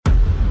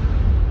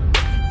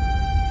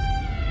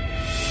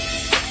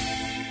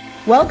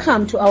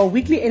Welcome to our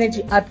weekly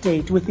energy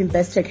update with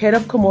Investec Head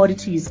of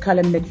Commodities,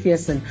 Callum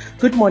McPherson.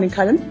 Good morning,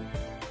 Callum.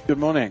 Good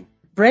morning.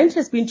 Brent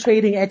has been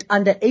trading at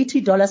under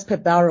 $80 per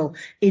barrel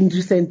in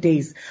recent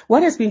days.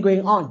 What has been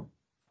going on?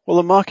 Well,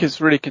 the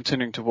market's really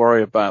continuing to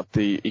worry about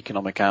the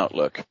economic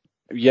outlook.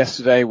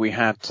 Yesterday, we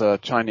had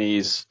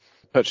Chinese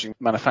purchasing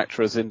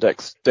manufacturers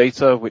index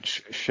data,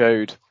 which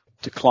showed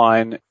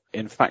decline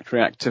in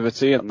factory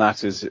activity, and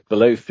that is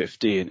below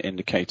 50 and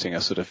indicating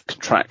a sort of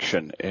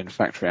contraction in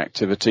factory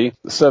activity.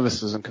 The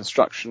services and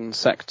construction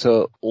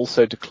sector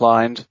also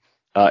declined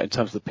in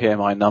terms of the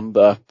PMI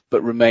number,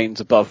 but remains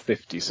above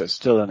 50, so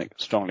still in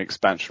strongly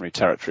expansionary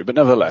territory. But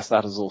nevertheless,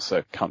 that has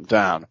also come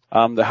down.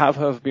 There have,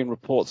 however, been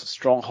reports of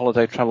strong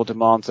holiday travel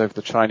demands over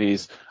the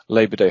Chinese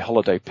Labor Day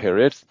holiday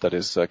period that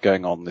is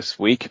going on this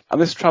week.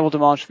 And this travel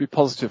demand should be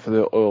positive for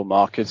the oil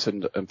market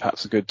and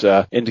perhaps a good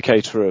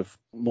indicator of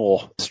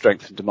more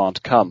strength in demand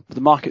to come. But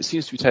the market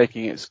seems to be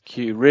taking its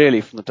cue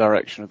really from the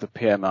direction of the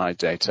PMI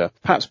data,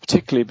 perhaps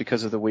particularly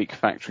because of the weak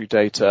factory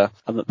data,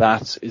 and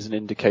that is an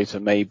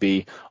indicator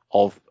maybe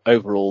of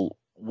overall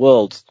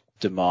world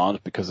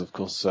demand because, of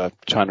course,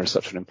 China is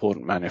such an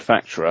important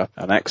manufacturer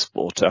and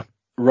exporter,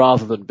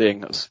 rather than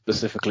being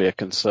specifically a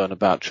concern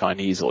about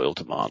Chinese oil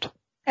demand.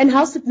 And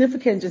how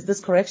significant is this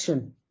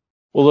correction?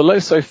 Well, the low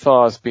so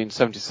far has been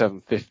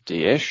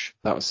 77.50-ish.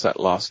 That was set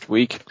last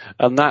week.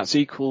 And that's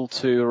equal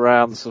to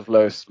around the sort of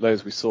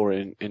lows we saw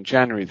in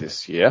January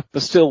this year,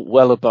 but still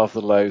well above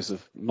the lows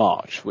of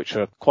March, which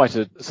are quite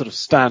a sort of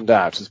stand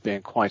out as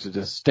being quite a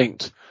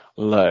distinct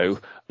low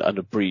and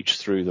a breach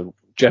through the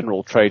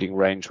general trading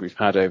range we've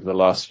had over the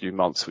last few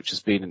months, which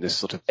has been in this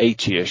sort of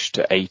 80-ish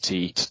to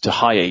 80 to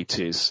high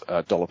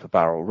 80s dollar per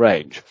barrel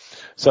range.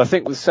 So I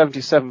think with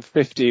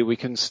 77.50, we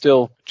can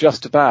still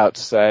just about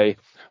say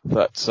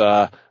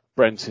that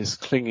Brent is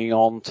clinging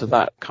on to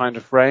that kind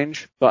of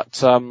range,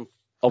 but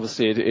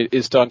obviously it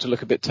is starting to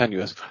look a bit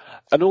tenuous.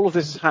 And all of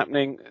this is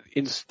happening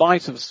in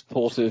spite of a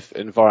supportive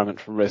environment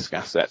from risk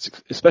assets,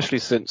 especially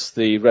since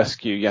the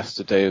rescue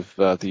yesterday of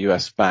the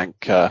US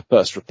bank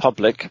First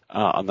Republic,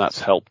 and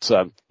that's helped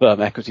firm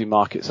equity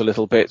markets a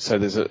little bit. So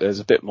there's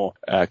a bit more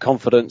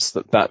confidence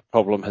that that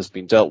problem has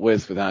been dealt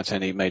with without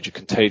any major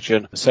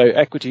contagion. So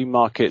equity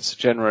markets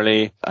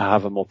generally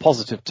have a more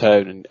positive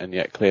tone, and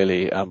yet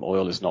clearly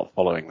oil is not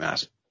following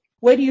that.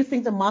 Where do you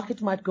think the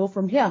market might go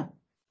from here?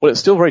 Well, it's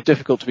still very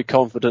difficult to be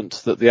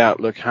confident that the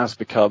outlook has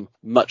become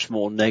much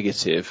more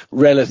negative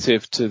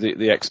relative to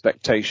the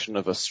expectation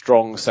of a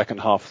strong second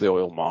half of the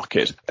oil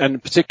market.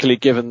 And particularly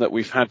given that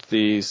we've had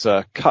these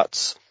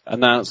cuts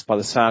announced by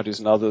the Saudis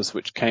and others,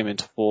 which came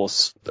into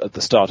force at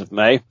the start of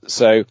May.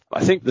 So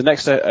I think the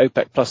next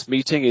OPEC Plus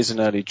meeting is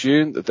in early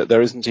June, that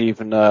there isn't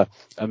even a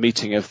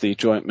meeting of the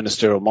Joint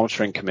Ministerial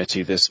Monitoring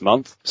Committee this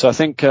month. So I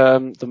think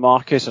the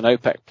market and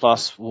OPEC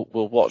Plus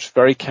will watch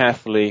very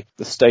carefully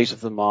the state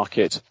of the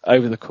market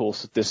over the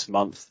course of this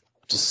month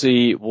to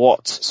see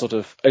what sort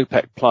of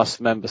OPEC Plus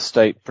member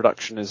state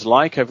production is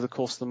like over the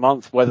course of the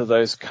month, whether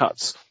those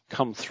cuts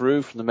come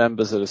through from the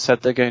members that have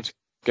said they're going to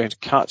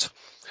cut.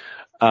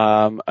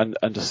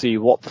 And to see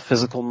what the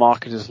physical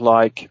market is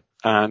like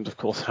and, of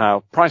course,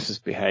 how prices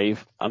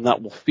behave. And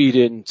that will feed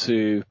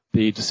into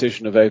the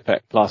decision of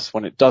OPEC Plus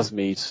when it does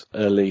meet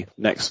early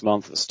next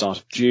month at the start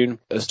of June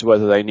as to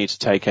whether they need to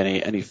take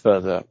any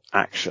further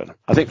action.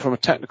 I think from a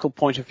technical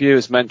point of view,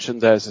 as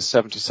mentioned, there's a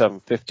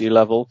 77.50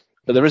 level.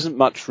 But there isn't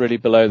much really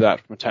below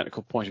that from a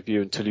technical point of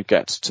view until you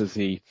get to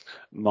the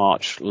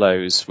March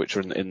lows, which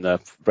are in the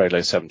very low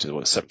 70s,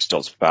 or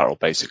 $70 per barrel,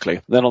 basically.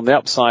 Then on the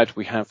upside,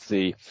 we have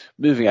the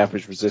moving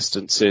average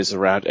resistances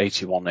around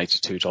 $81,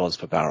 $82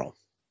 per barrel.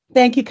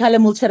 Thank you,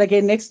 Callum. We'll chat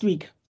again next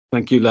week.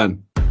 Thank you,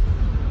 Len.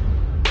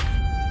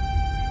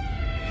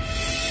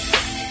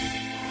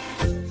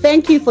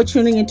 Thank you for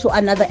tuning into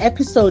another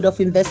episode of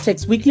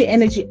Investec's Weekly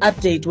Energy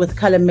Update with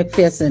Callum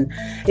McPherson.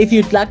 If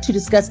you'd like to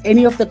discuss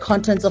any of the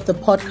contents of the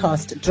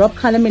podcast, drop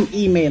Callum an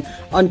email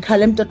on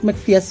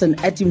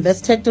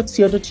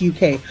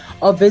callum.mcpherson@investec.co.uk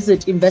or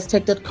visit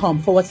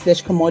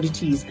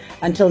investec.com/commodities.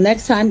 Until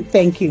next time,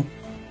 thank you.